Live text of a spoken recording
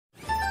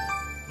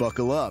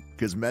Buckle up,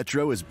 because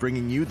Metro is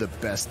bringing you the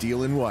best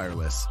deal in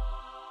wireless.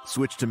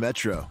 Switch to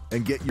Metro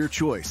and get your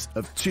choice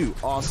of 2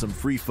 awesome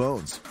free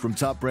phones from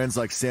top brands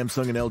like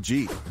Samsung and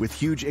LG with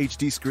huge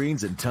HD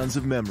screens and tons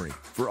of memory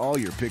for all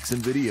your pics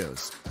and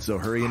videos. So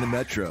hurry into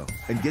Metro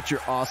and get your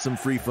awesome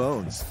free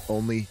phones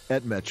only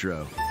at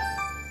Metro.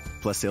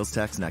 Plus sales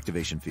tax and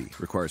activation fee.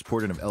 Requires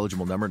port-in of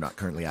eligible number not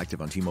currently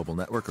active on T-Mobile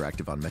network or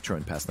active on Metro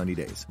in past 90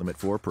 days. Limit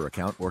 4 per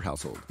account or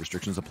household.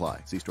 Restrictions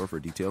apply. See store for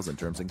details and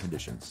terms and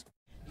conditions.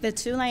 The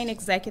Tulane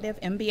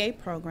Executive MBA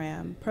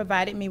program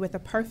provided me with a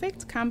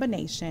perfect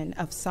combination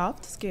of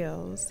soft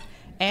skills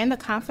and the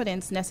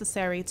confidence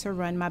necessary to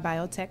run my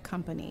biotech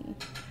company.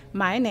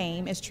 My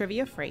name is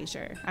Trivia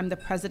Frazier. I'm the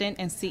president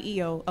and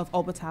CEO of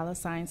Obatala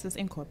Sciences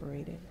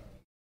Incorporated.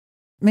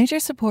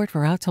 Major support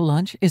for Out to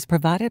Lunch is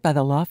provided by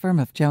the law firm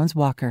of Jones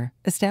Walker,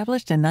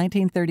 established in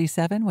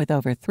 1937 with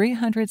over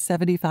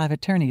 375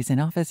 attorneys in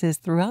offices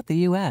throughout the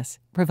U.S.,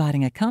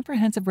 providing a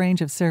comprehensive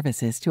range of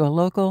services to a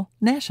local,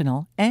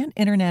 national, and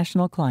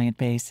international client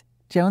base.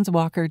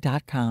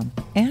 JonesWalker.com.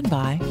 And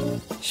by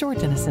Short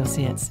 &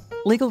 Associates,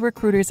 legal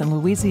recruiters in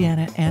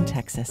Louisiana and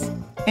Texas.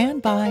 And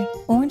by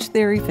Orange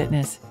Theory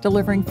Fitness,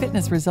 delivering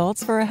fitness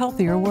results for a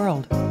healthier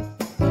world.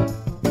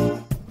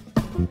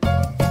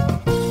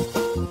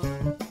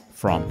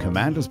 From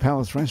Commander's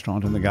Palace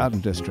Restaurant in the Garden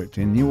District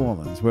in New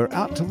Orleans, we're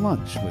out to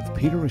lunch with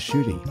Peter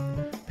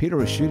Ricchiuti. Peter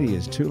Ricchiuti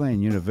is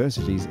Tulane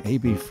University's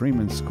A.B.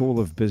 Freeman School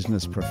of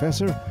Business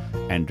professor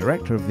and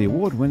director of the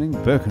award-winning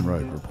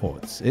Birkenroad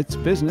Reports. It's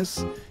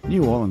business,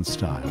 New Orleans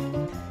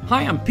style.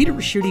 Hi, I'm Peter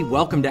Ricchiuti.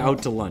 Welcome to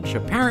Out to Lunch.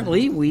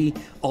 Apparently, we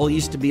all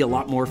used to be a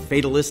lot more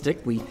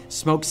fatalistic. We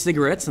smoked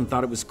cigarettes and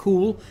thought it was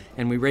cool,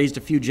 and we raised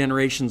a few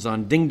generations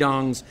on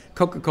ding-dongs,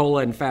 Coca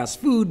Cola, and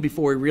fast food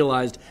before we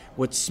realized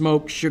what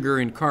smoke, sugar,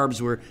 and carbs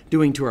were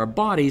doing to our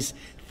bodies.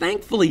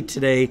 Thankfully,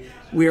 today,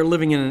 we are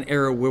living in an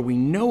era where we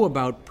know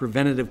about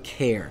preventative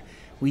care.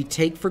 We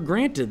take for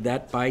granted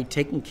that by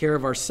taking care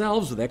of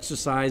ourselves with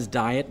exercise,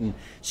 diet, and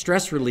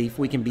stress relief,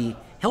 we can be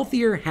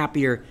healthier,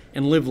 happier,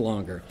 and live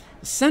longer.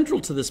 Central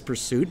to this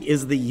pursuit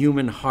is the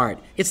human heart.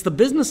 It's the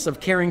business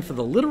of caring for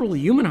the literal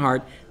human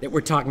heart that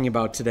we're talking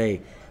about today.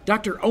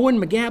 Dr. Owen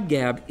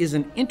Mogabgab is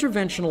an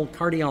interventional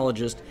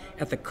cardiologist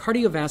at the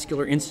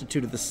Cardiovascular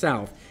Institute of the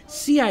South.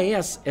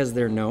 CIS, as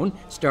they're known,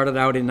 started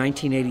out in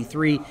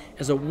 1983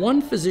 as a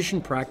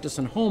one-physician practice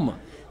in Houma.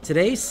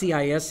 Today,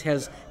 CIS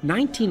has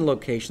 19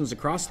 locations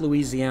across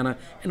Louisiana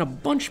and a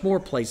bunch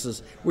more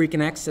places where you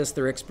can access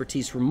their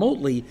expertise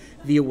remotely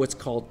via what's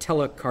called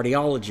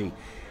Tele-cardiology.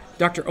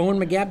 Dr. Owen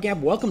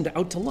Mogabgab, welcome to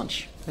Out to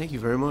Lunch. Thank you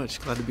very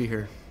much. Glad to be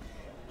here.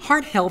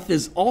 Heart health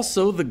is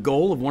also the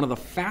goal of one of the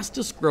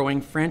fastest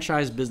growing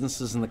franchise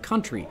businesses in the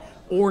country,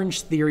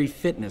 Orange Theory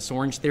Fitness.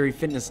 Orange Theory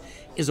Fitness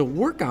is a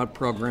workout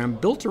program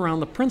built around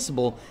the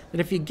principle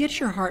that if you get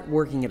your heart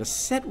working at a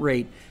set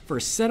rate for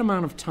a set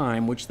amount of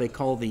time, which they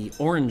call the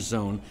orange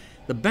zone,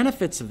 the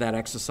benefits of that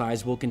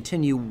exercise will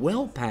continue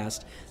well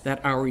past that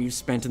hour you've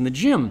spent in the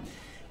gym.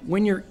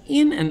 When you're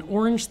in an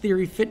Orange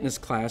Theory Fitness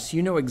class,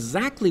 you know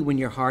exactly when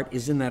your heart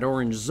is in that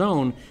orange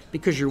zone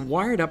because you're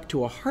wired up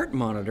to a heart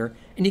monitor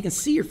and you can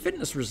see your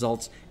fitness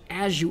results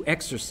as you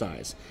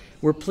exercise.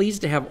 We're pleased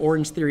to have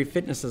Orange Theory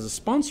Fitness as a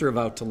sponsor of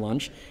Out to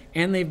Lunch,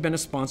 and they've been a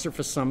sponsor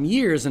for some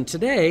years. And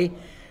today,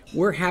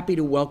 we're happy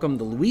to welcome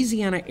the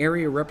Louisiana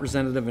area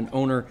representative and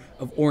owner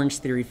of Orange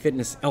Theory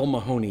Fitness, Elle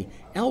Mahoney.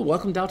 Elle,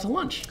 welcome to Out to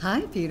Lunch.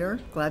 Hi, Peter.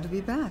 Glad to be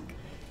back.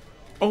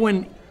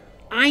 Owen,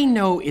 I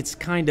know it's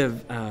kind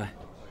of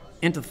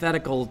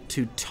antithetical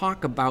to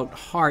talk about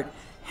heart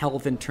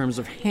health in terms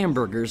of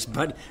hamburgers,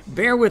 but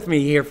bear with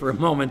me here for a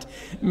moment.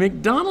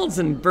 McDonald's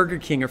and Burger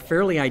King are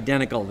fairly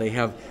identical. They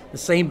have the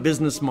same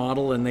business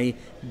model and they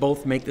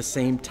both make the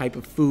same type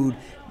of food,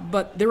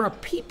 but there are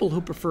people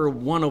who prefer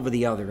one over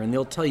the other, and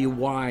they'll tell you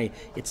why.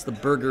 It's the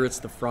burger, it's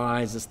the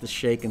fries, it's the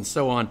shake, and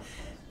so on.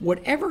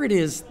 Whatever it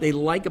is they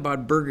like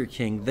about Burger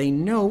King, they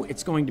know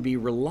it's going to be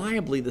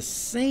reliably the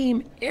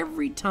same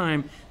every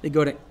time they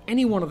go to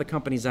any one of the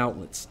company's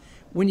outlets.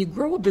 When you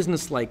grow a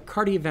business like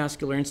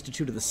Cardiovascular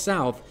Institute of the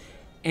South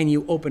and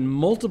you open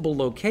multiple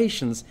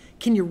locations,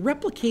 can you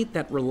replicate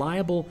that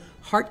reliable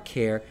heart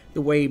care the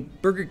way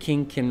Burger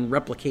King can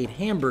replicate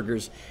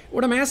hamburgers?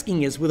 What I'm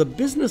asking is, with a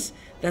business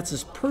that's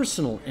as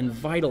personal and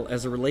vital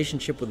as a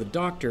relationship with a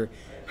doctor,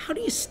 how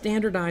do you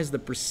standardize the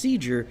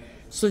procedure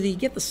so that you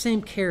get the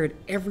same care at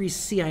every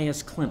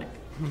CIS clinic?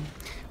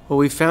 Well,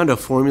 we found a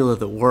formula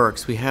that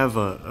works. We have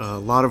a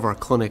lot of our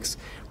clinics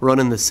run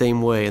in the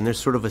same way, and there's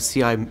sort of a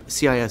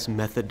CIS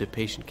method to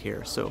patient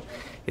care. So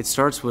it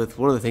starts with,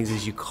 one of the things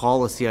is you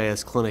call a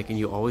CIS clinic and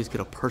you always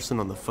get a person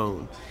on the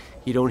phone.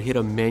 You don't hit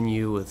a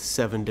menu with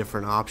 7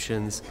 different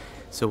options.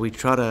 So we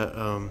try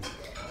to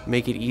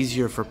make it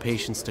easier for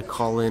patients to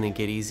call in and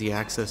get easy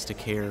access to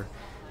care.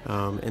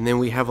 And then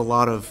we have a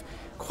lot of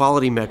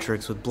quality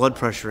metrics with blood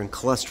pressure and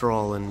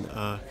cholesterol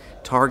and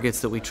targets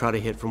that we try to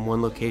hit from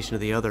one location to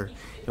the other.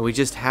 And we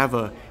just have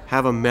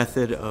a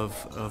method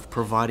of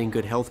providing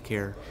good health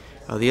care.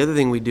 The other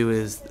thing we do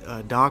is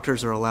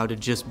doctors are allowed to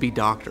just be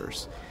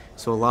doctors.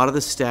 So a lot of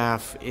the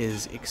staff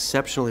is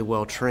exceptionally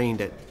well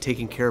trained at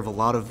taking care of a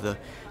lot of the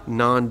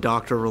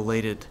non-doctor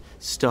related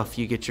stuff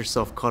you get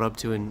yourself caught up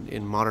to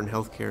in modern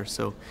healthcare.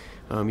 So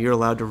you're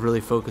allowed to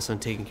really focus on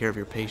taking care of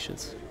your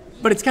patients.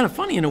 But it's kind of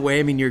funny in a way.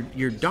 I mean,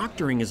 your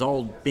doctoring is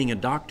all being a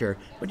doctor,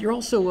 but you're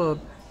also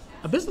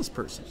a business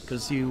person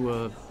because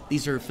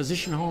these are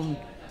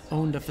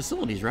physician-owned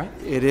facilities, right?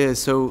 It is.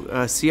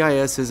 So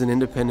CIS is an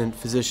independent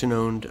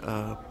physician-owned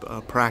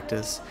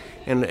practice,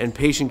 and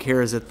patient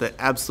care is at the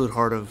absolute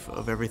heart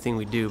of everything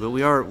we do. But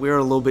we are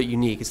a little bit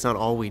unique. It's not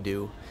all we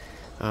do.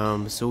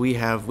 So we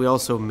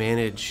also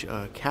manage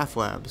cath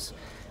labs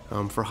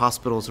for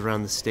hospitals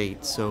around the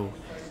state. So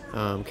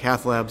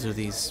cath labs are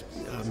these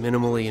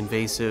minimally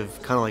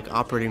invasive, kind of like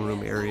operating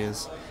room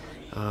areas,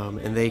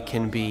 and they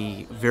can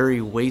be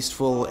very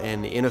wasteful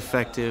and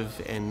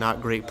ineffective and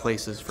not great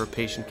places for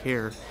patient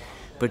care.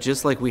 But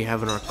just like we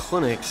have in our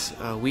clinics,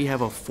 we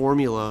have a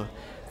formula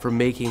for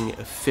making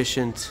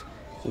efficient,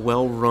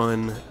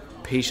 well-run,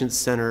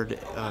 patient-centered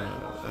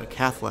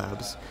cath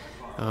labs.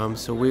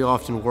 So we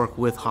often work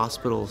with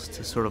hospitals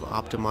to sort of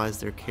optimize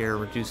their care,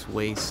 reduce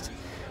waste,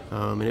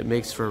 and it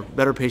makes for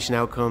better patient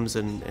outcomes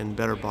and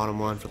better bottom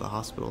line for the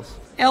hospitals.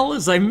 Elle,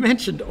 as I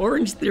mentioned,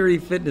 Orange Theory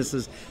Fitness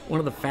is one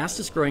of the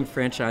fastest growing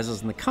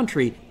franchises in the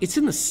country. It's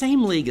in the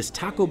same league as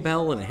Taco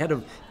Bell and ahead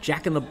of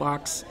Jack in the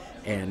Box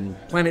and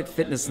Planet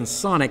Fitness and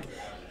Sonic.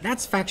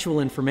 That's factual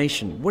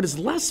information. What is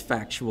less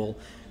factual,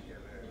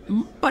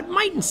 but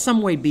might in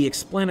some way be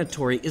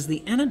explanatory, is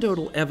the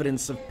anecdotal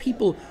evidence of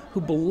people who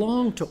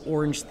belong to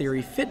Orange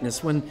Theory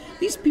Fitness. When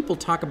these people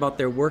talk about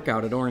their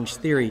workout at Orange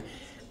Theory,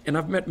 and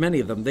I've met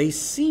many of them, they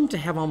seem to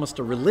have almost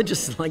a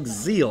religious-like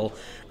zeal.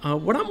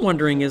 What I'm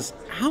wondering is,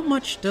 how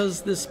much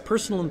does this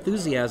personal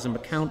enthusiasm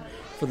account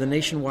for the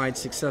nationwide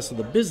success of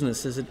the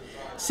business? Is it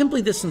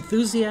simply this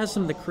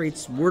enthusiasm that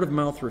creates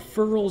word-of-mouth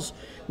referrals,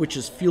 which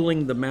is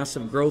fueling the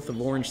massive growth of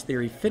Orange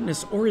Theory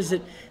Fitness, or is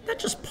it not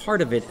just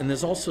part of it, and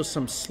there's also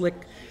some slick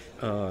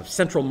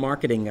central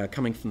marketing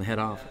coming from the head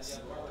office?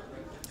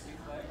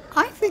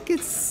 I think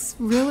it's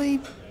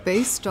really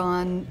based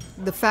on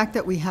the fact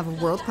that we have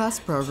a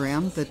world-class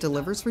program that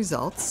delivers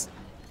results,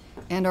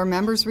 and our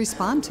members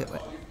respond to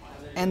it.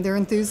 And they're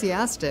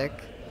enthusiastic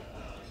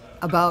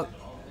about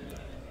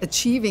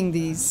achieving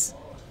these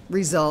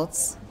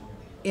results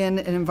in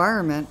an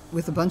environment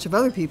with a bunch of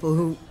other people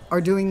who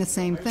are doing the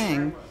same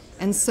thing.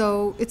 And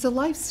so it's a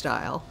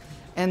lifestyle,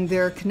 and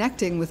they're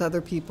connecting with other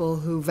people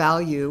who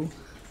value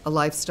a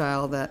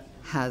lifestyle that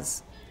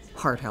has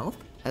heart health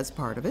as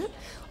part of it,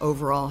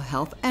 overall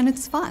health, and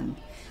it's fun.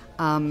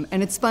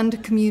 And it's fun to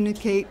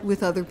communicate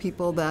with other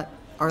people that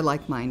are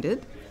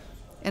like-minded.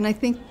 And I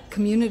think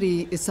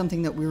community is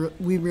something that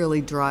we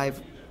really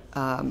drive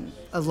a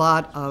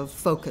lot of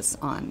focus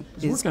on,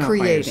 is working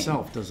creating. Out by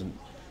yourself doesn't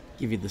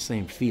give you the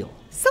same feel.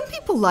 Some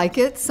people like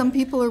it. Some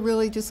people are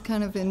really just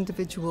kind of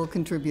individual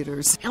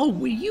contributors. Elle,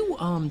 were you,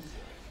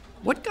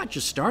 what got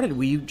you started?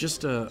 Were you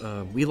just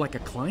were you like a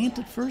client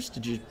at first?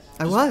 Did you?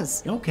 I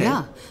was. Okay.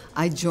 Yeah.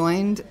 I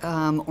joined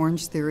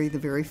Orange Theory, the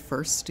very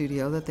first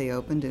studio that they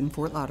opened in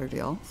Fort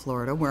Lauderdale,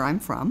 Florida, where I'm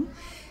from,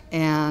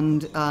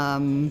 and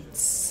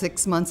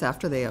 6 months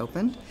after they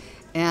opened.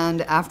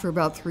 And after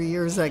about 3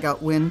 years, I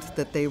got wind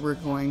that they were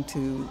going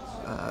to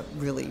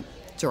really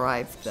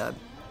drive the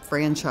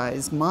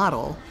franchise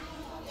model,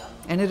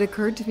 and it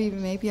occurred to me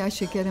maybe I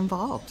should get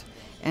involved.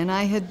 And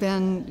I had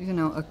been,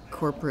 a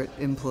corporate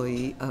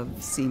employee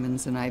of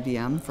Siemens and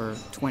IBM for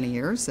 20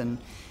 years, and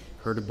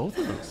heard of both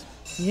of those.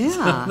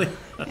 Yeah,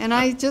 and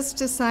I just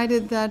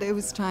decided that it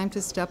was time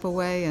to step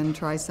away and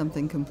try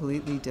something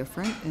completely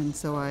different, and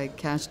so I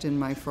cashed in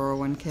my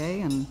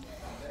 401k and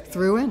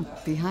threw in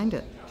behind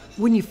it.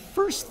 When you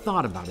first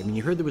thought about it,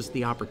 you heard there was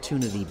the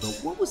opportunity, but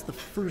what was the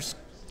first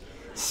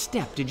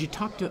step? Did you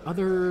talk to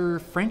other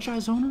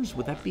franchise owners?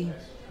 Would that be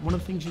one of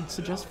the things you'd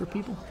suggest for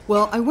people?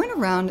 Well, I went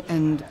around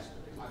and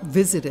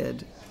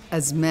visited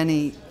as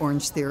many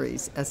Orange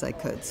Theories as I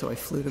could. So I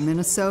flew to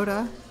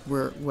Minnesota.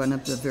 We're one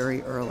of the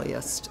very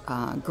earliest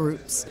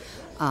groups.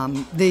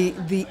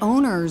 The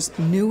owners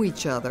knew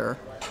each other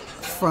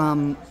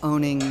from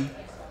owning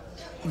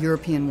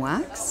European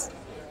Wax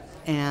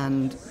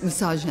and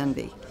Massage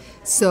Envy.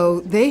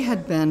 So they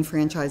had been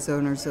franchise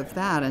owners of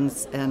that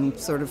and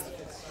sort of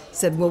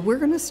said, well, we're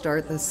going to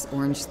start this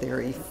Orange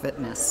Theory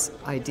Fitness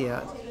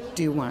idea.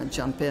 Do you want to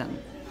jump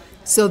in?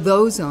 So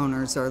those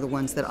owners are the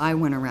ones that I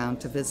went around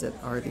to visit,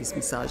 are these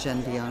Massage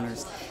Envy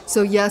owners.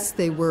 So yes,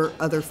 they were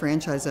other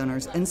franchise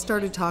owners and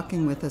started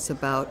talking with us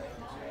about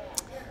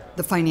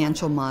the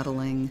financial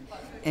modeling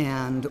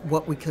and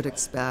what we could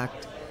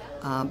expect,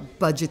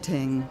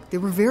 budgeting. They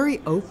were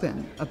very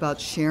open about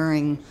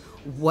sharing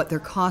what their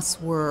costs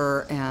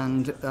were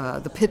and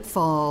the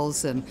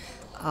pitfalls, and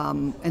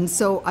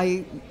so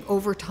I,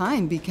 over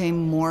time, became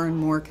more and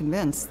more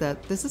convinced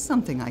that this is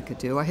something I could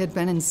do. I had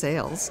been in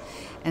sales,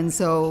 and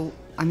so,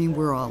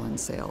 we're all in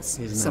sales.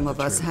 Some of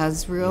us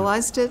has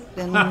realized it,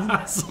 and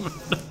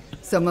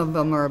some of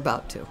them are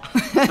about to.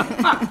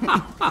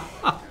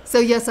 So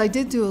yes, I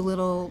did do a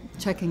little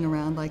checking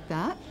around like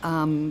that,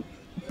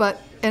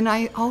 And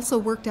I also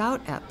worked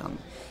out at them.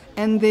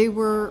 And they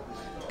were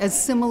as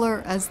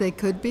similar as they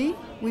could be.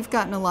 We've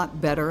gotten a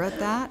lot better at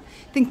that.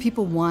 I think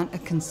people want a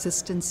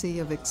consistency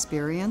of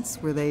experience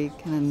where they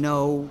kind of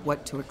know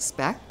what to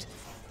expect.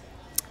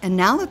 And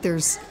now that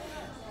there's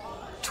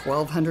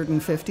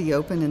 1,250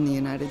 open in the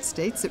United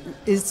States,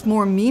 it's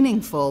more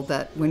meaningful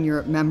that when you're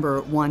a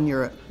member one,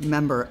 you're a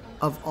member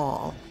of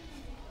all.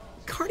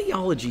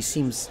 Cardiology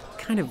seems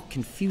kind of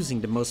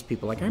confusing to most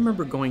people. Like, I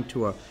remember going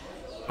to a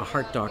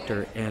heart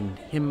doctor and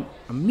him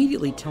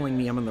immediately telling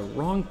me I'm in the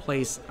wrong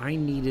place. I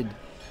needed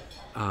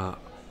a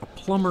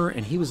plumber,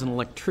 and he was an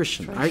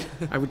electrician.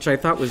 Which I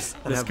thought was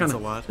this kind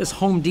of this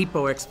Home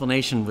Depot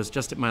explanation was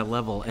just at my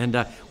level. And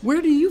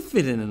where do you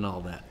fit in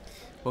all that?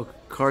 Well,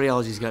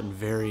 cardiology's gotten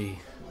very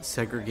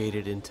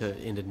segregated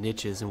into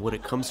niches, and what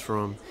it comes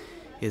from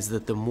is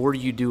that the more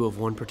you do of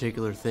one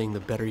particular thing, the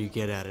better you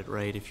get at it,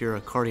 right? If you're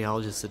a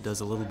cardiologist that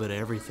does a little bit of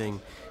everything,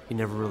 you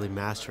never really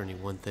master any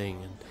one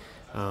thing,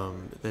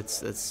 and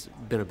that's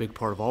been a big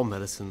part of all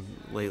medicine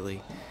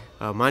lately.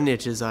 My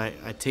niche is I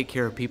take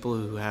care of people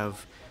who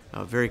have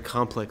very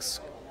complex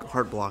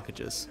heart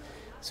blockages.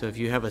 So if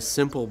you have a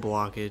simple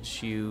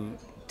blockage, you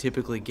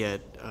typically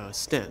get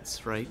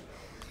stents, right?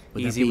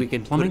 Would that be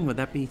plumbing? Would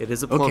that be? It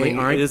is a plumbing. Okay,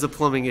 all right. It is a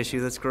plumbing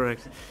issue. That's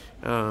correct.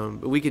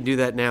 But we can do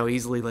that now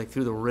easily, like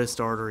through the wrist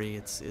artery.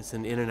 It's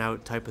an in and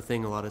out type of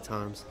thing a lot of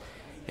times.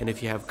 And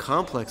if you have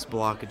complex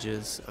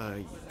blockages,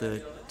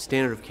 the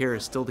standard of care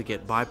is still to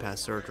get bypass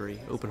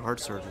surgery, open heart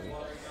surgery.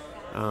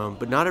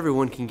 But not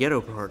everyone can get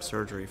open heart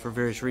surgery for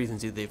various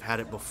reasons. Either they've had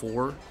it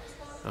before,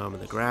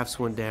 and the grafts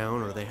went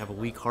down, or they have a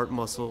weak heart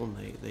muscle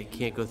and they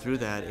can't go through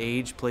that.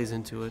 Age plays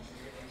into it.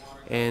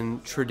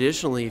 And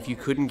traditionally, if you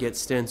couldn't get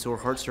stents or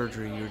heart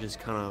surgery, you're just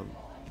kind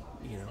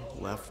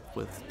of, left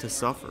to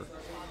suffer.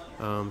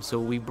 So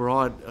we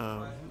brought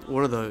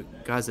one of the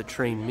guys that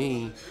trained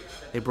me.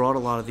 They brought a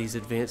lot of these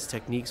advanced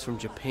techniques from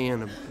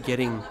Japan of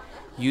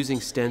using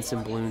stents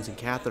and balloons and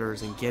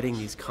catheters and getting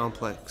these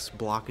complex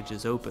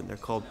blockages open. They're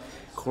called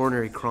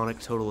coronary chronic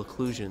total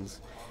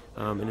occlusions,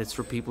 and it's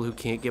for people who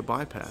can't get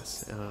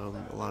bypass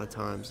a lot of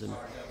times. And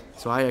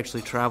so I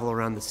actually travel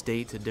around the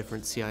state to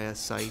different CIS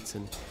sites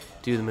and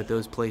do them at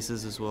those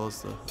places as well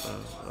as the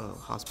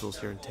hospitals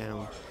here in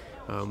town.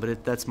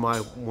 But that's my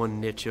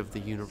one niche of the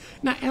universe.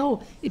 Now,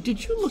 Elle,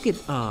 did you look at,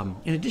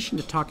 in addition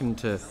to talking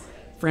to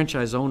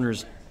franchise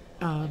owners,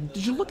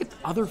 did you look at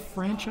other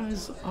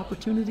franchise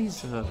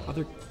opportunities,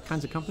 other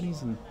kinds of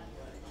companies, or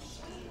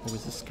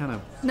was this kind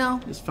of... No.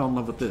 Just fell in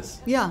love with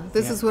this? Yeah,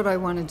 this is what I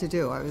wanted to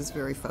do. I was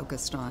very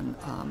focused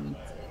on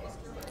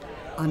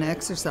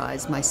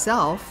exercise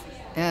myself,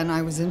 and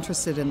I was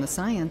interested in the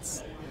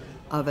science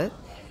of it.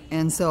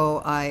 And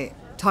so I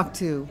talked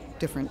to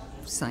different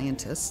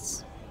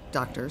scientists,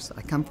 doctors.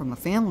 I come from a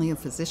family of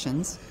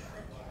physicians.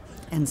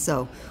 And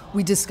so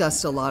we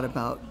discussed a lot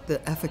about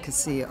the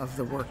efficacy of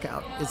the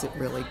workout. Is it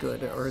really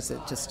good, or is it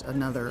just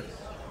another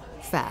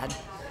fad?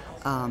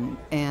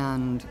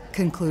 And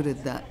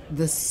concluded that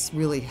this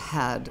really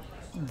had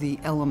the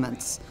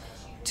elements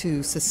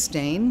to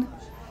sustain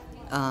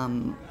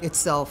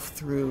itself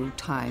through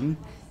time,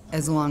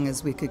 as long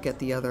as we could get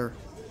the other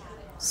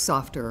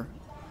softer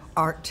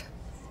art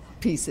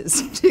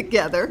pieces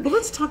together. Well,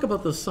 let's talk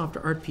about those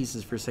softer art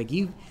pieces for a sec.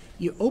 You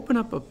open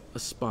up a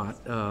spot.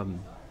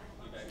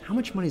 How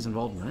much money is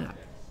involved in that?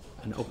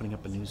 And opening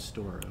up a new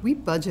store? We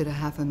budget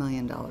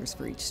 $500,000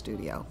 for each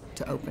studio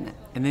to open it.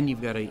 And then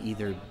you've got to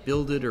either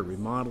build it or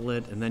remodel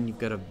it, and then you've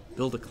got to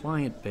build a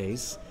client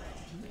base,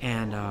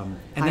 and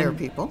hire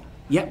people.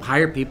 Yep,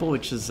 hire people,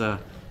 which is a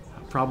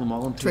problem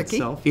all into Tricky.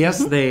 itself.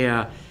 Yes,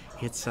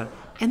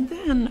 and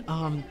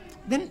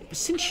then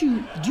since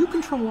do you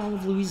control all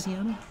of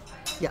Louisiana?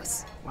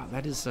 Yes. Wow,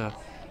 that is,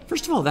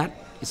 first of all,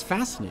 that is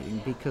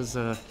fascinating because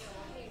do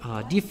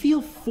you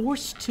feel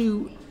forced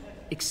to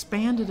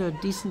expand at a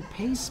decent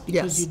pace?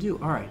 Because you do.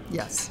 All right.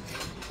 Yes.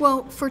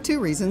 Well, for two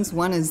reasons.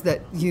 One is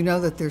that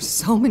that there's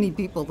so many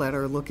people that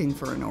are looking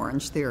for an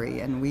Orange Theory,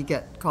 and we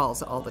get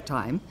calls all the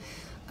time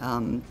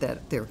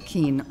that they're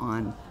keen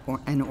on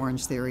an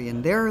Orange Theory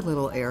in their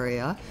little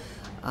area.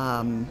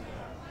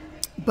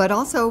 But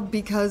also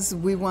because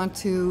we want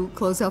to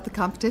close out the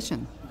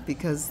competition,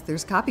 because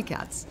there's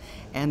copycats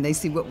and they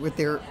see what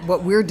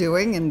we're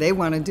doing and they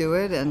want to do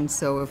it, and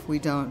so if we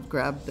don't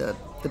grab the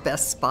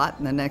best spot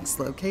in the next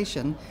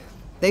location,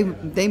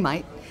 they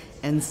might,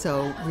 and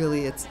so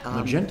really it's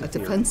a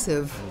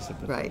defensive,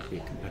 right?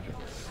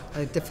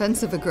 A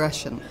defensive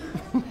aggression.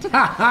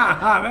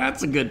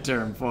 That's a good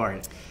term for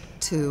it.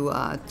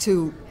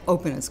 To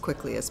open as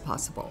quickly as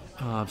possible.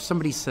 If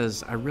somebody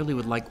says, I really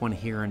would like one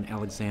here in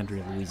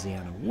Alexandria,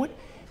 Louisiana, what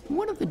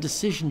are the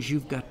decisions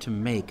you've got to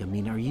make? I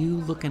mean, are you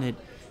looking at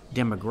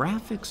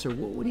demographics, or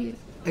what do you...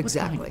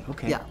 Exactly.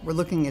 Okay. Yeah, we're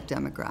looking at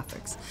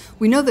demographics.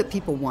 We know that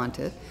people want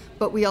it,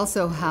 but we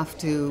also have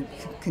to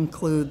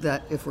conclude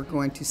that if we're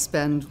going to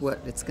spend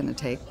what it's going to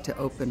take to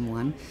open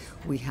one,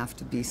 we have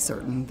to be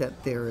certain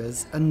that there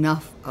is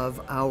enough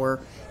of our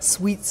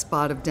sweet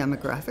spot of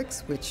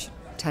demographics, which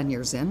 10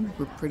 years in,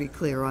 we're pretty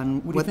clear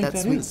on what that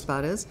sweet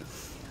spot is.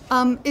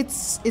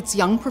 It's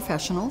young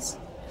professionals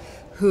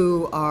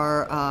who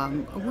are,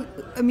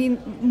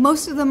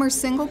 most of them are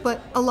single,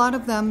 but a lot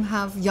of them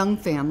have young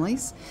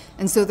families,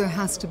 and so there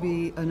has to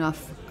be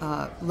enough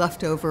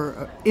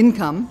leftover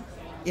income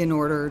in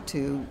order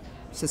to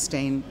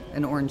sustain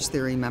an Orange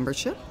Theory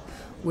membership,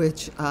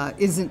 which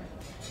isn't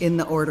in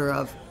the order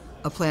of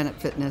a Planet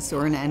Fitness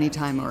or an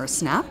Anytime or a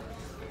Snap.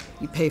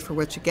 You pay for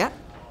what you get,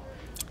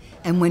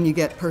 and when you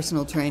get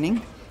personal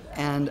training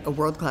and a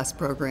world-class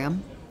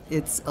program,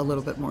 it's a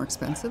little bit more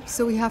expensive.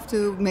 So we have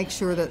to make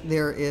sure that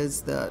there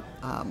is the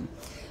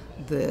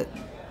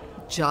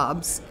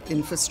jobs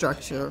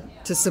infrastructure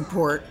to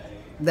support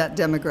that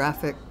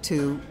demographic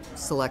to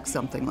select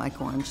something like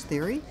Orange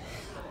Theory.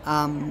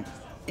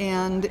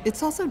 And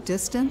it's also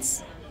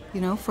distance,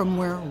 from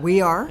where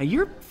we are. Now,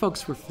 your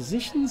folks were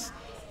physicians,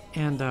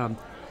 and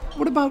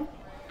what about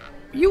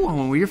you,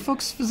 Owen? Were your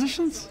folks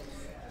physicians?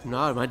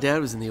 No, my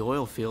dad was in the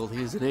oil field.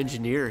 He was an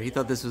engineer. He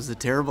thought this was a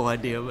terrible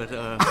idea, but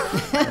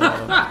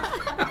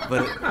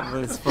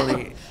it's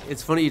funny.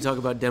 It's funny you talk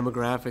about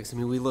demographics. I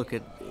mean, we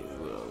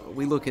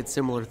look at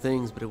similar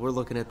things, but we're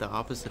looking at the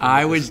opposite.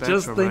 I was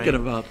just thinking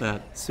about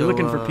that. So, you're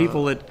looking for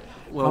people that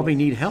probably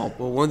need help.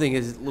 Well, one thing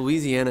is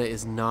Louisiana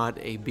is not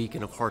a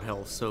beacon of heart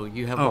health, so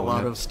you have a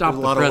lot of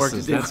work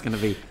to do. That's going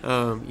to be.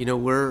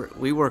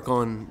 We work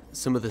on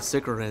some of the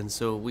sicker ends,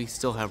 so we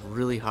still have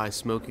really high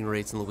smoking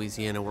rates in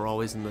Louisiana. We're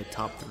always in the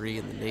top 3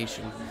 in the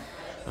nation.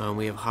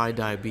 We have high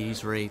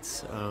diabetes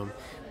rates.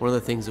 One of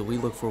the things that we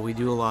look for, we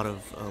do a lot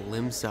of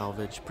limb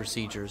salvage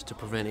procedures to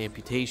prevent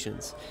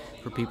amputations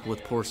for people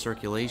with poor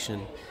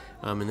circulation.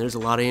 And there's a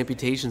lot of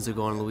amputations that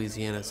go on in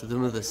Louisiana, so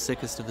some of the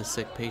sickest of the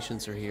sick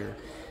patients are here.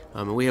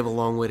 And we have a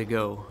long way to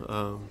go.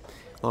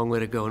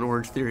 And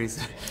Orange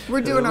Theory's. We're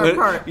doing our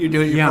part. You're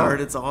doing your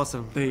part. It's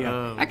awesome.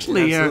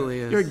 Actually,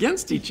 you're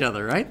against each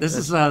other, right? This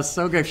is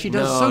so good. She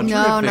does so terrific.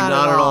 No, not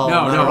at all.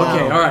 No.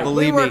 Okay, all right.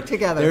 Believe we work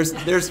together.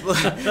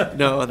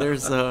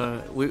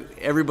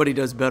 Everybody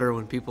does better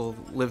when people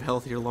live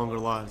healthier, longer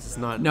lives. It's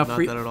not that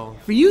at all.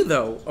 For you,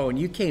 though, Owen,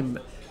 you came,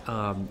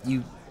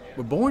 you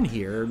were born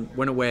here,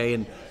 went away,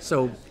 and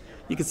so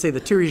you could say the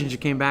two reasons you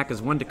came back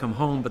is one to come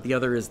home, but the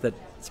other is that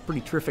it's a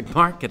pretty terrific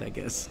market, I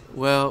guess.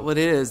 Well, what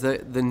it is,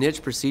 the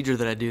niche procedure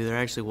that I do, there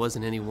actually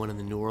wasn't anyone in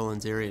the New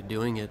Orleans area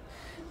doing it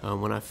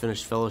when I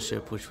finished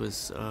fellowship, which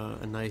was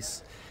a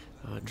nice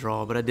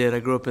draw. But I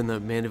grew up in the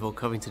Mandeville,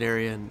 Covington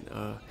area, and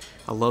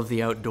I love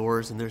the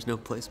outdoors, and there's no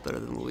place better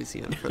than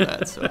Louisiana for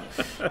that. So,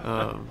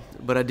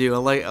 but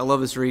I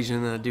love this region,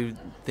 and I do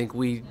think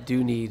we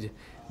do need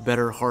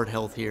better heart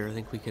health here. I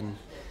think we can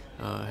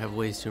have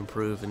ways to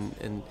improve,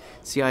 and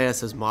CIS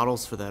has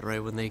models for that,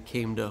 right? When they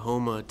came to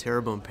Houma,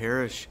 Terrebonne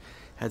Parish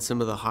had some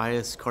of the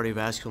highest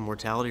cardiovascular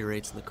mortality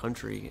rates in the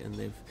country, and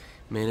they've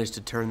managed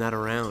to turn that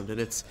around.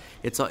 And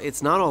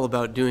it's not all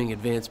about doing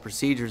advanced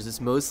procedures. It's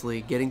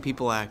mostly getting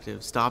people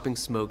active, stopping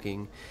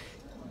smoking,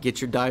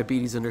 get your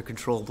diabetes under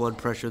control, blood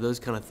pressure, those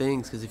kind of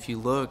things. Because if you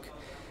look,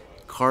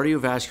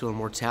 cardiovascular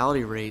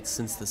mortality rates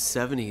since the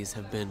 70s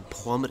have been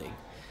plummeting.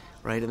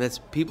 Right, and that's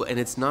people, and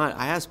it's not.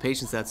 I ask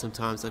patients that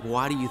sometimes, like,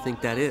 why do you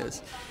think that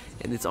is?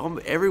 And it's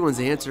everyone's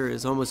answer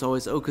is almost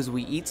always, because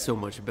we eat so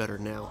much better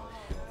now.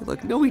 You're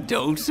like, no, we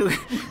don't. So we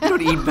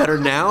don't eat better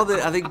now.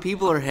 I think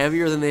people are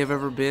heavier than they've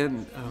ever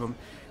been.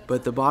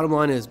 But the bottom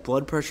line is,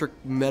 blood pressure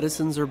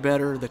medicines are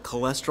better. The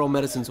cholesterol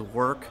medicines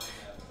work.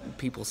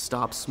 People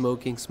stop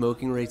smoking.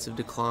 Smoking rates have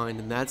declined,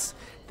 and that's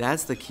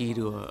the key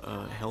to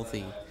a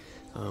healthy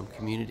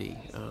community,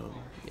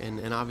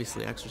 and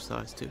obviously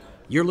exercise too.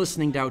 You're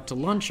listening to Out to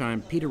Lunch.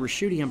 I'm Peter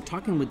Ricchiuti. I'm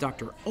talking with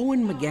Dr.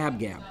 Owen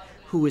Mogabgab,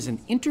 who is an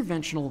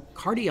interventional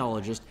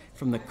cardiologist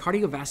from the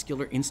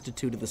Cardiovascular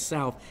Institute of the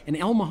South, and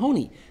El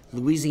Mahoney,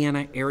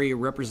 Louisiana area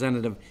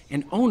representative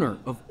and owner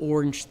of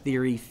Orange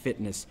Theory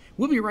Fitness.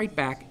 We'll be right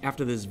back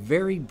after this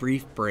very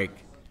brief break.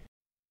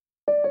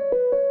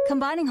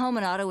 Combining home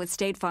and auto with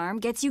State Farm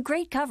gets you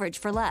great coverage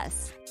for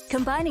less.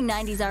 Combining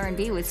 90s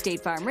R&B with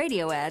State Farm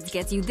radio ads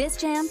gets you this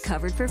jam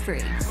covered for free.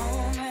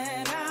 Home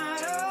and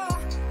auto,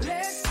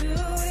 let's do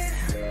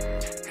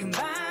it.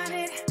 Combine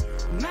it,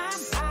 my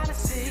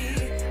policy,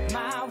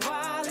 my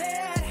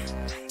wallet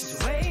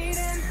is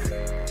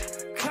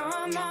waiting.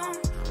 Come on,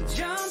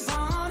 jump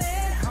on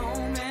it.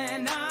 Home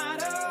and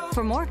auto.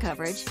 For more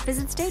coverage,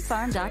 visit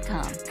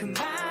statefarm.com.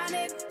 Combine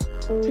it.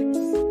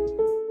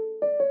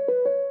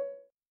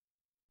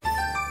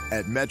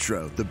 At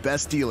Metro, the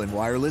best deal in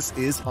wireless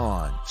is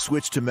on.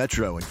 Switch to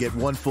Metro and get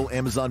one full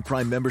Amazon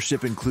Prime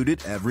membership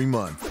included every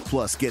month.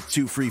 Plus, get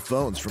 2 free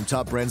phones from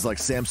top brands like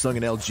Samsung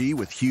and LG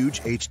with huge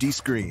HD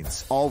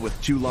screens. All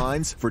with 2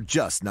 lines for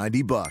just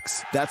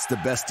 $90. That's the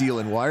best deal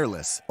in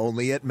wireless,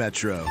 only at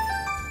Metro.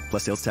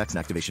 Plus sales tax and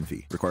activation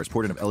fee. Requires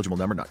port-in of eligible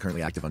number not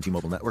currently active on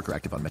T-Mobile network or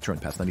active on Metro in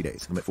past 90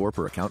 days. Limit 4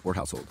 per account or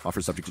household.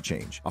 Offer subject to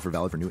change. Offer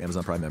valid for new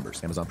Amazon Prime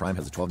members. Amazon Prime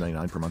has a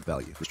 $12.99 per month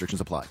value.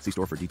 Restrictions apply. See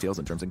store for details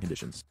and terms and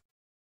conditions.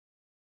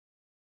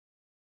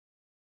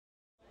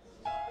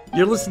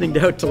 You're listening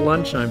to Out to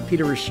Lunch. I'm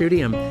Peter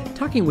Ricchiuti. I'm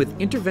talking with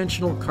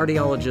interventional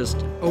cardiologist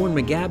Owen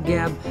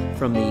Mogabgab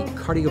from the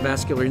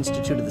Cardiovascular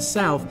Institute of the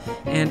South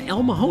and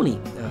El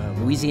Mahoney,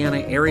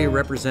 Louisiana area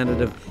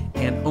representative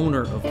and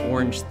owner of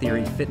Orange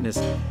Theory Fitness.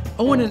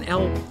 Owen and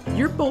El,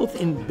 you're both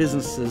in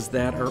businesses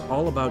that are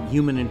all about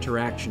human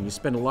interaction. You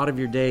spend a lot of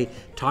your day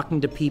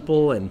talking to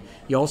people, and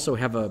you also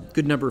have a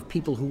good number of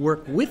people who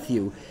work with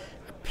you.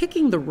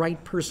 Picking the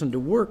right person to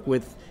work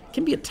with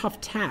can be a tough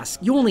task.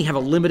 You only have a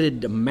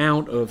limited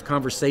amount of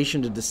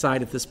conversation to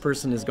decide if this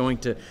person is going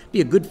to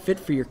be a good fit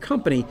for your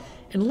company.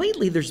 And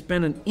lately there's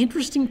been an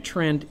interesting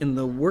trend in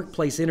the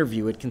workplace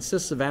interview. It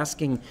consists of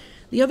asking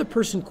the other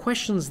person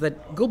questions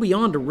that go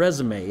beyond a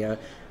resume.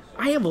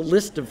 I have a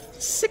list of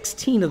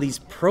 16 of these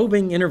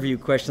probing interview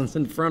questions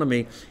in front of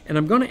me, and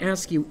I'm going to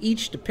ask you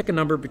each to pick a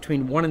number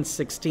between 1 and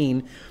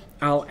 16.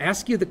 I'll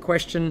ask you the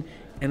question,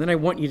 and then I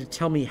want you to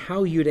tell me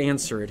how you'd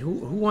answer it. Who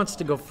wants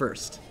to go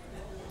first?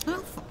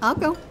 I'll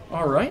go.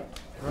 All right,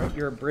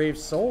 you're a brave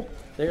soul.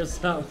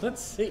 There's, let's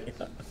see.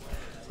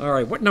 All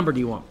right, what number do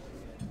you want?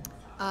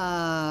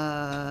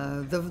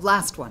 The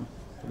last one.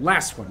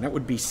 Last one, that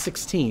would be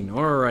 16.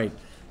 All right.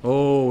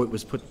 Oh, it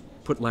was put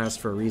last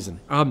for a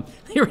reason.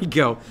 Here we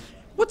go.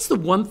 What's the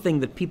one thing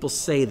that people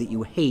say that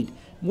you hate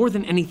more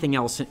than anything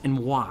else, and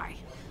why?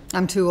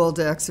 I'm too old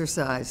to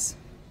exercise.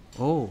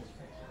 Oh.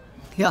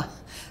 Yeah,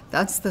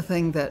 that's the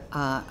thing that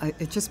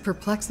it just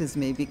perplexes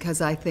me, because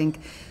I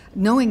think,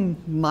 knowing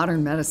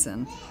modern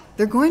medicine,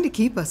 they're going to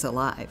keep us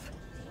alive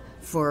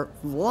for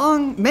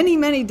many,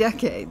 many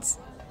decades.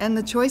 And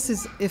the choice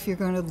is if you're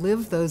going to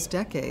live those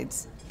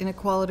decades in a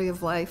quality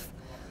of life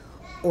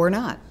or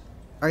not.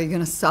 Are you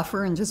going to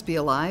suffer and just be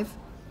alive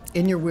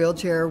in your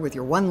wheelchair with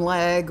your one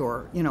leg,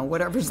 or,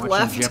 whatever's Watching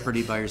left?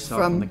 Jeopardy by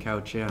yourself on the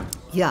couch, yeah.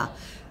 Yeah.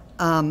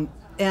 And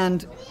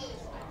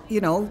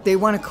they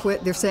want to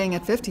quit. They're saying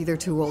at 50 they're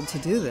too old to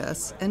do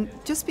this. And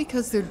just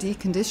because they're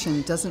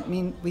deconditioned doesn't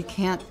mean we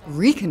can't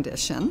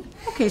recondition.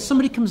 Okay,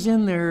 somebody comes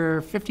in,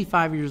 they're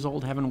 55 years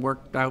old, haven't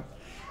worked out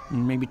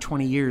in maybe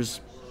 20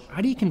 years.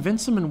 How do you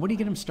convince them, and what do you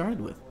get them started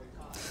with?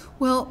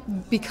 Well,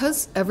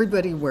 because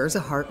everybody wears a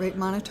heart rate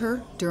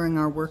monitor during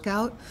our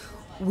workout,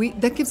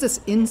 that gives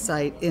us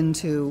insight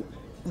into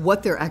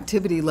what their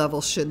activity level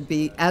should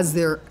be as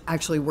they're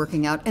actually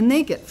working out, and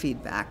they get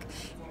feedback,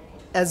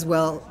 as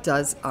well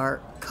does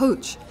our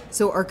coach.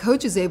 So our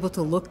coach is able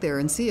to look there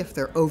and see if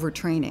they're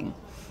overtraining.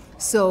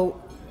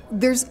 So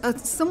there's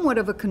somewhat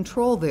of a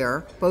control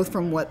there, both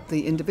from what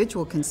the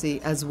individual can see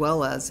as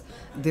well as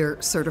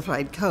their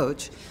certified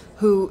coach,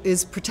 who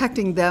is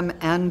protecting them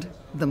and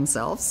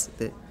themselves,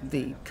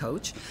 the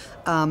coach,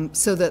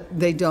 so that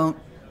they don't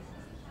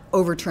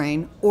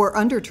overtrain or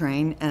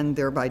undertrain and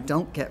thereby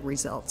don't get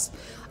results.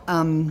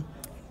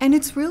 And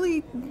it's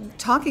really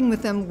talking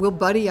with them. We'll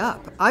buddy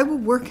up. I will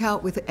work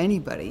out with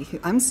anybody.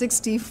 I'm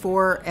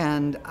 64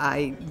 and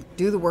I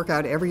do the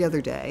workout every other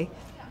day.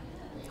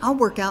 I'll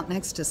work out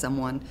next to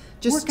someone.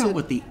 Work out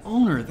with the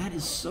owner. That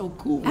is so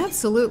cool.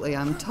 Absolutely.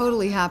 I'm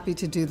totally happy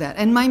to do that.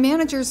 And my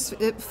managers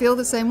feel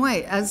the same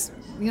way. As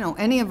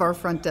any of our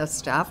front desk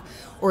staff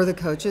or the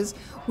coaches,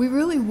 we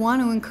really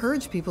want to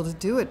encourage people to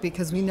do it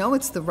because we know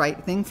it's the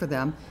right thing for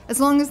them, as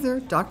long as their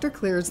doctor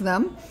clears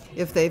them.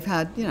 If they've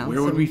had,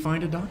 Where would we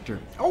find a doctor?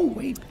 Oh,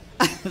 wait.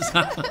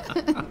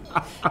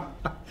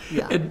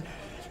 Yeah. And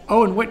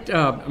what?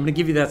 I'm going to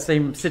give you that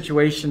same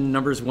situation,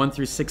 numbers 1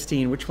 through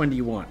 16. Which one do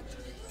you want?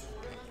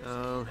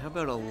 How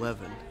about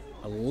 11?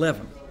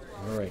 11.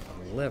 All right,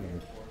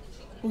 11.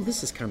 Oh,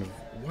 this is kind of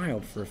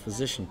wild for a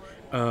physician.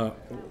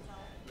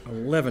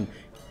 11.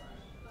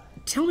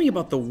 Tell me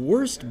about the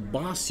worst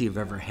boss you've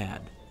ever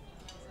had.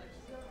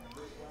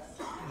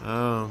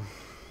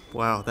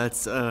 Wow,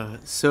 that's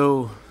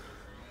so.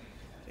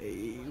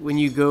 When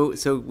you go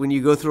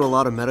through a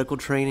lot of medical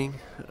training,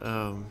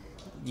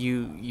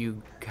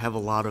 you have a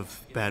lot of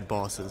bad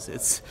bosses.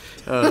 It's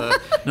now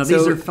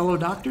these are fellow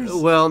doctors?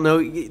 Well,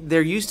 no,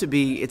 there used to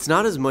be. It's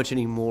not as much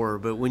anymore.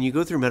 But when you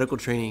go through medical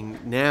training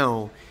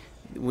now,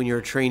 when you're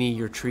a trainee,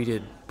 you're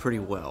treated pretty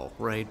well,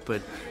 right?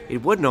 But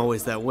it wasn't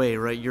always that way,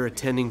 right? Your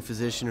attending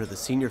physician or the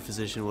senior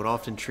physician would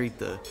often treat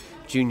the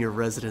junior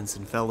residents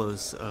and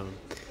fellows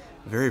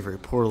very, very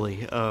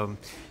poorly. So,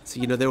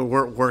 there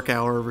were work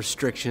hour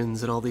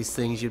restrictions and all these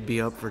things. You'd be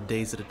up for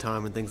days at a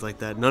time and things like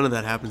that. None of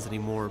that happens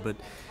anymore. But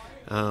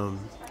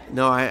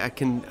no,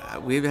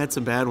 we've had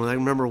some bad ones. I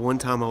remember one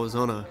time I was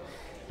on a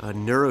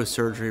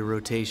neurosurgery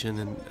rotation,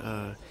 and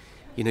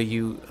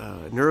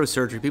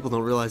neurosurgery, people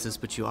don't realize this,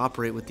 but you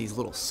operate with these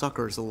little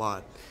suckers a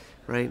lot,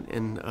 right?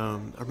 And I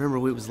remember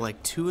it was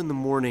like 2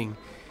 a.m,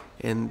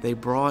 and they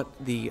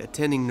brought the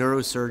attending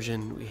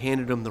neurosurgeon. We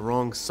handed him the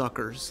wrong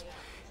suckers,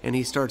 and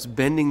he starts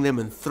bending them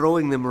and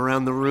throwing them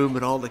around the room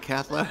at all the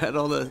cath lab, at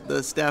all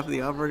the staff in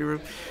the operating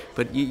room.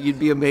 But you'd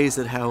be amazed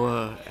at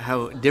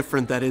how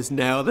different that is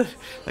now. That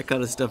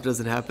kind of stuff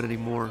doesn't happen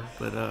anymore.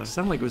 But it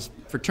sounded like it was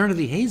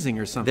fraternity hazing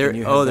or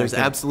something. There's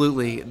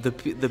absolutely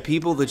the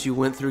people that you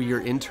went through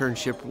your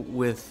internship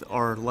with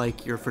are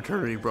like your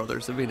fraternity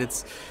brothers. I mean,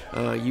 it's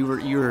you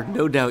were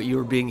no doubt you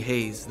were being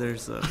hazed.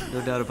 There's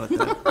no doubt about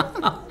that.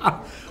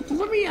 Well,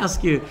 let me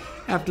ask you,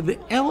 after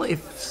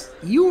if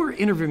you were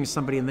interviewing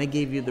somebody and they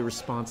gave you the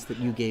response that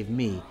you gave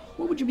me,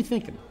 what would you be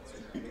thinking?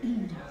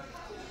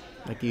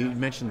 Like you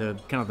mentioned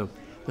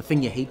the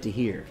thing you hate to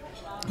hear.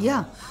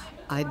 Yeah,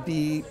 I'd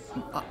be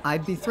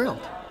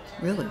thrilled,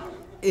 really.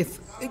 If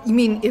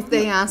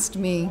they asked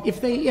me,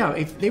 if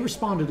they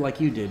responded like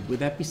you did, would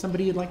that be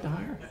somebody you'd like to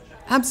hire?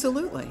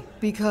 Absolutely,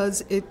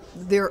 because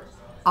they're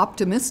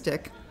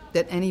optimistic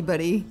that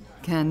anybody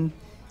can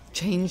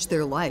change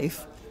their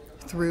life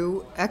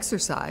through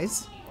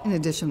exercise, in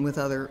addition with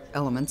other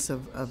elements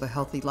of a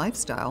healthy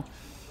lifestyle.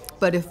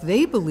 But if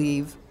they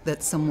believe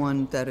that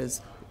someone that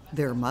is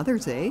their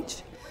mother's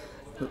age,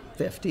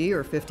 50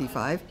 or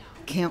 55,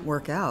 can't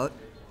work out,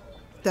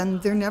 then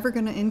they're never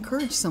going to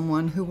encourage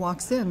someone who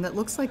walks in that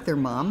looks like their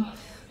mom,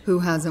 who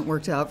hasn't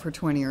worked out for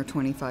 20 or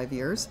 25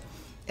 years.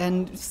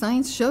 And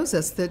science shows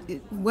us that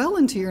well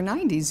into your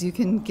 90s, you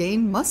can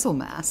gain muscle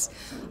mass.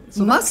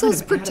 So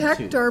muscles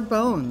protect our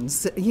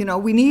bones.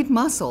 We need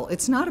muscle.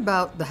 It's not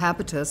about the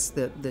habitus,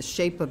 the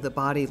shape of the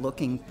body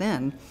looking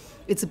thin.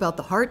 It's about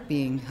the heart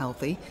being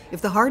healthy.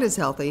 If the heart is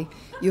healthy,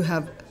 you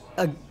have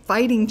a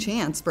fighting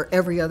chance for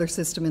every other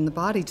system in the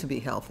body to be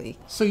healthy.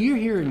 So you're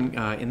hearing,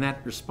 in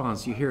that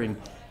response, you're hearing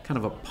kind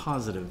of a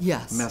positive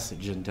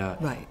message. And,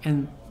 right.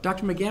 And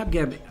Dr.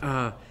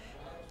 Mogabgab,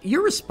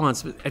 your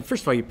response, and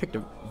first of all, you picked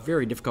a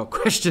very difficult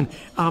question.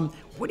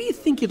 What do you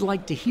think you'd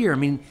like to hear? I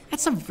mean,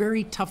 that's a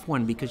very tough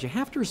one because you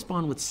have to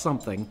respond with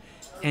something,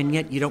 and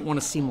yet you don't want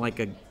to seem like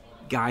a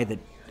guy that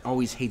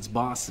always hates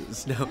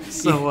bosses. No,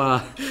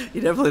 so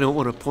you definitely don't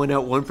want to point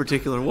out one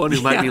particular one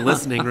who might be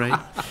listening, right?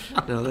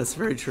 No, that's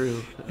very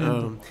true.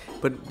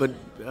 But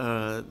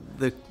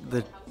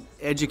the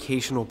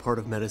educational part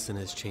of medicine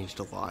has changed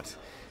a lot.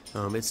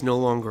 It's no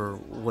longer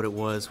what it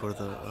was,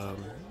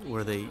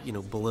 where they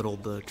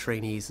belittled the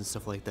trainees and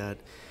stuff like that.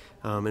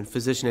 And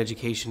physician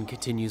education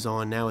continues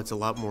on. Now it's a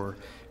lot more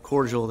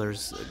cordial.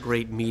 There's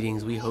great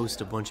meetings. We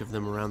host a bunch of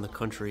them around the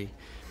country.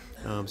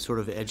 Sort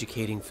of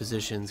educating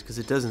physicians, because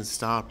it doesn't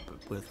stop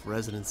with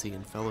residency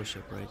and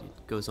fellowship, right?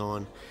 It goes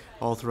on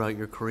all throughout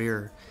your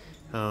career.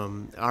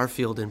 Our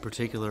field in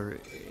particular,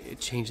 it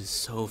changes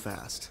so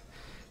fast.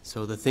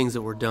 So the things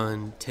that were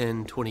done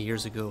 10, 20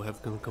 years ago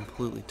have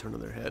completely turned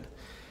on their head.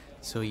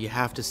 So you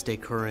have to stay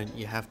current.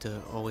 You have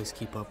to always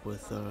keep up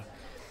with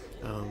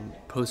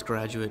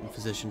postgraduate and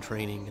physician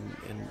training,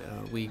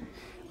 and we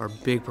are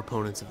big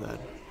proponents of that.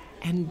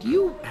 And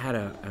you had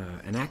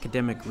an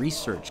academic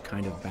research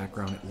kind of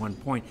background at one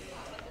point.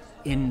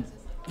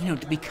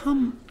 To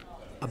become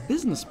a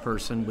business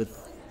person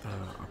with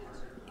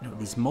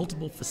these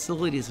multiple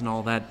facilities and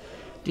all that,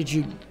 did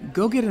you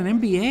go get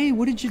an MBA?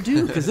 What did you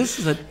do? Because this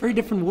is a very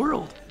different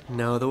world.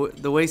 No,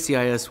 the way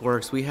CIS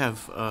works, we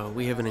have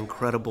an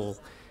incredible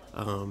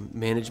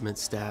management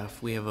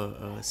staff. We have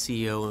a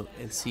CEO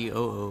and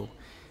COO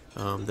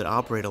that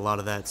operate a lot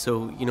of that.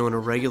 So in a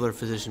regular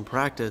physician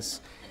practice,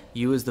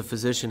 you as the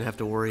physician have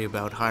to worry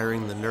about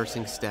hiring the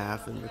nursing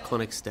staff and the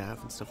clinic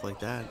staff and stuff like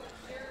that.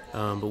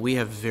 But we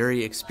have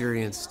very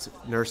experienced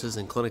nurses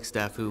and clinic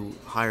staff who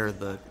hire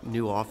the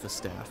new office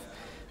staff.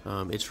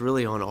 It's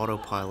really on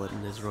autopilot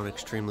and is run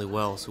extremely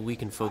well, so we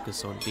can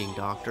focus on being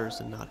doctors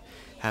and not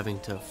having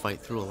to fight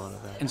through a lot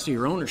of that. And so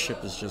your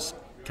ownership is just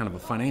kind of a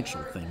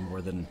financial thing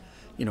more than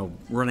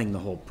running the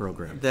whole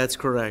program. That's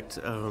correct.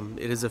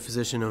 It is a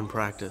physician-owned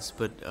practice,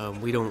 but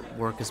we don't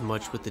work as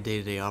much with the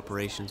day-to-day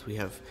operations. We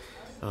have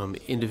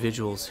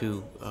individuals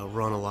who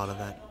run a lot of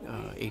that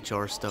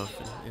HR stuff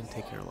and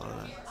take care of a lot of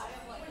that.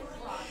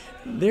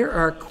 There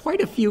are quite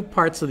a few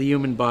parts of the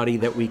human body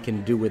that we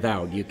can do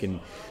without. You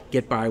can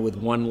get by with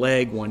one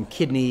leg, one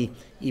kidney,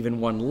 even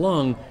one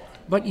lung,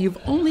 but you've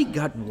only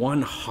got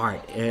one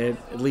heart,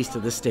 at least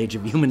at this stage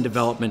of human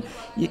development.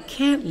 You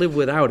can't live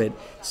without it,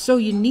 so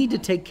you need to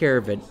take care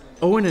of it.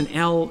 Owen and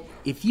Elle,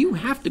 if you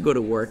have to go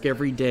to work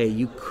every day,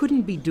 you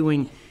couldn't be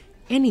doing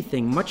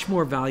anything much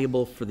more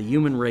valuable for the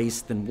human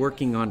race than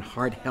working on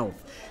heart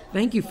health.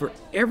 Thank you for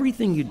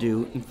everything you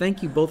do, and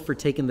thank you both for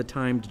taking the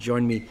time to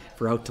join me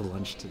for Out to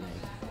Lunch today.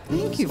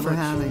 Thank you for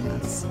having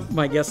us.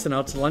 My guests in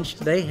Out to Lunch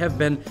today have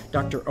been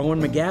Dr.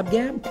 Owen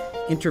Mogabgab,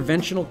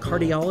 Interventional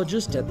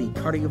Cardiologist at the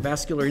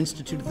Cardiovascular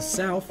Institute of the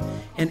South,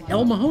 and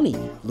Elle Mahoney,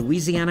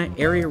 Louisiana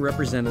Area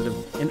Representative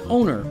and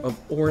owner of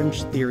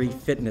Orange Theory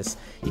Fitness.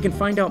 You can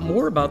find out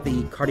more about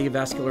the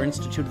Cardiovascular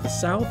Institute of the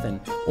South and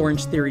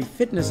Orange Theory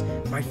Fitness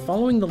by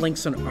following the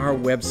links on our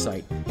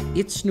website,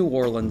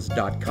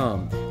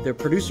 itsneworleans.com. The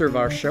producer of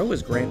our show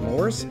is Grant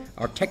Morris,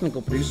 our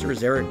technical producer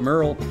is Eric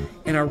Merle,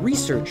 and our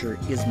researcher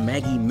is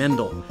Maggie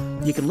Mendel.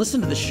 You can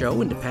listen to the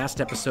show and to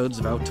past episodes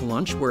of Out to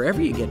Lunch wherever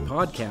you get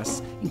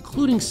podcasts,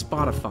 including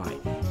Spotify.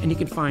 And you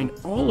can find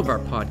all of our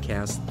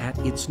podcasts at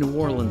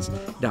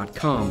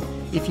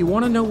itsneworleans.com. If you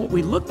want to know what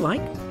we look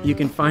like, you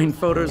can find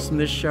photos from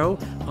this show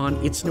on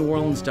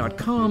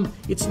itsneworleans.com,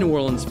 It's New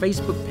Orleans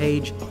Facebook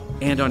page,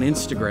 and on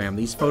Instagram.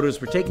 These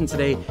photos were taken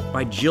today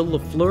by Jill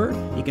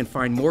LaFleur. You can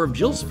find more of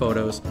Jill's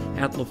photos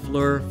at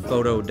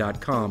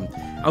lafleurphoto.com.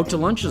 Out to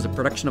Lunch is a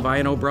production of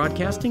INO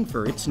Broadcasting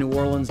for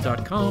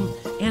itsneworleans.com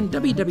and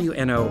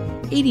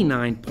WWNO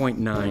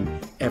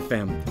 89.9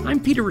 FM.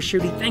 I'm Peter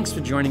Ricchiuti. Thanks for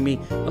joining me.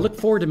 I look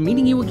forward to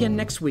meeting you again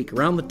next week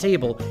around the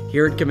table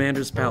here at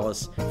Commander's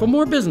Palace for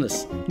more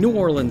business, New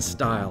Orleans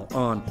style,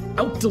 on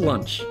Out to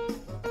Lunch.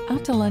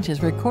 Out to Lunch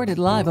is recorded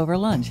live over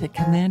lunch at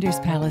Commander's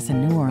Palace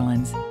in New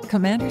Orleans.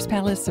 Commander's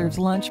Palace serves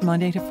lunch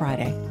Monday to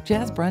Friday,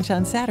 jazz brunch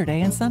on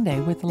Saturday and Sunday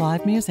with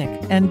live music,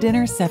 and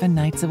dinner 7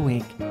 nights a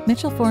week.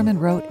 Mitchell Foreman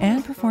wrote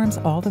and performs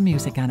all the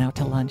music on Out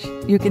to Lunch.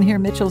 You can hear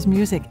Mitchell's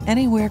music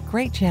anywhere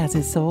great jazz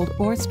is sold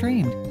or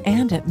streamed,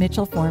 and at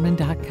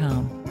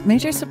mitchellforeman.com.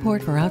 Major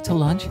support for Out to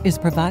Lunch is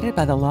provided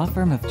by the law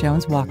firm of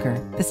Jones Walker,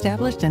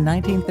 established in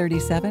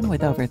 1937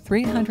 with over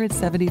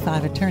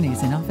 375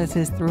 attorneys in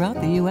offices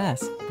throughout the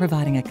U.S.,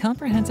 providing a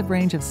comprehensive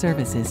range of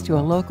services to a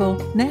local,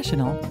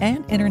 national,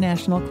 and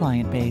international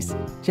client base.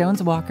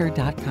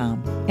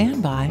 JonesWalker.com.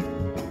 And by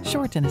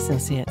Short &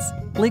 Associates,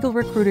 legal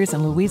recruiters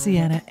in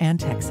Louisiana and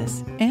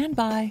Texas. And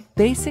by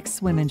Basics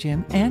Swim &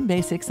 Gym and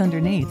Basics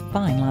Underneath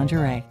Fine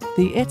Lingerie,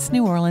 the It's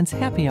New Orleans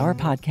Happy Hour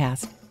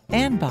podcast.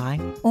 And by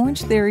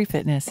Orange Theory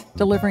Fitness,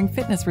 delivering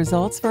fitness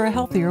results for a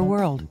healthier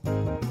world.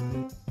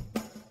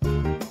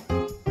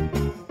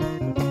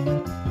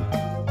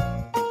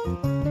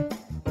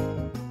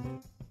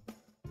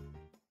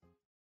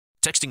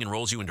 Texting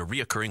enrolls you into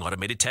reoccurring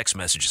automated text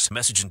messages.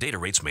 Message and data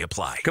rates may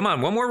apply. Come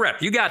on, one more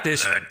rep. You got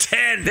this.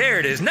 10. There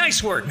it is.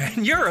 Nice work,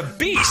 man. You're a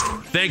beast.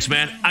 Thanks,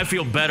 man. I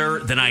feel better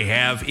than I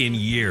have in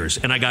years.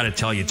 And I got to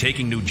tell you,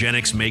 taking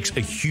Nugenix makes a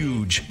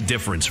huge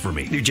difference for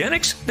me.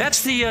 Nugenix?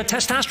 That's the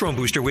testosterone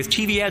booster with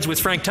TV ads with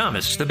Frank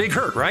Thomas. The big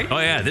hurt, right? Oh,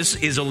 yeah. This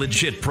is a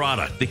legit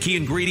product. The key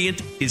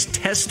ingredient is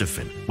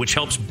Testofen, which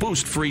helps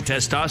boost free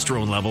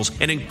testosterone levels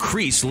and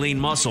increase lean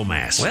muscle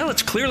mass. Well,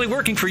 it's clearly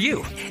working for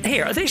you.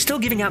 Hey, are they still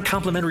giving out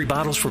complimentary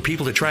bottles for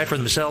people to try for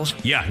themselves?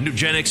 Yeah,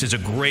 Nugenix is a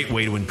great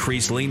way to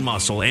increase lean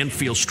muscle and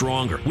feel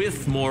stronger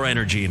with more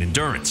energy and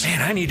endurance.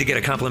 Man, I need to get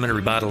a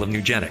complimentary bottle of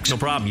Nugenix. No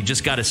problem. You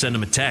just got to send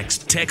them a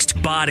text. Text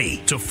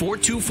BODY to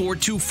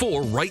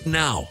 42424 right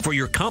now for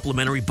your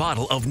complimentary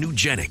bottle of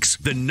Nugenix,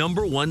 the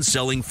 #1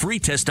 selling free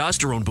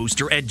testosterone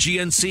booster at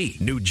GNC.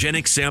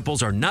 Nugenix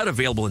samples are not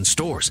available in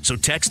stores, so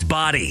text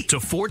BODY to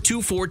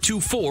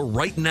 42424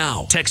 right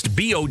now. Text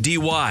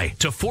BODY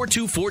to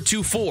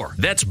 42424.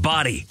 That's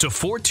BODY to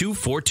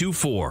 42424.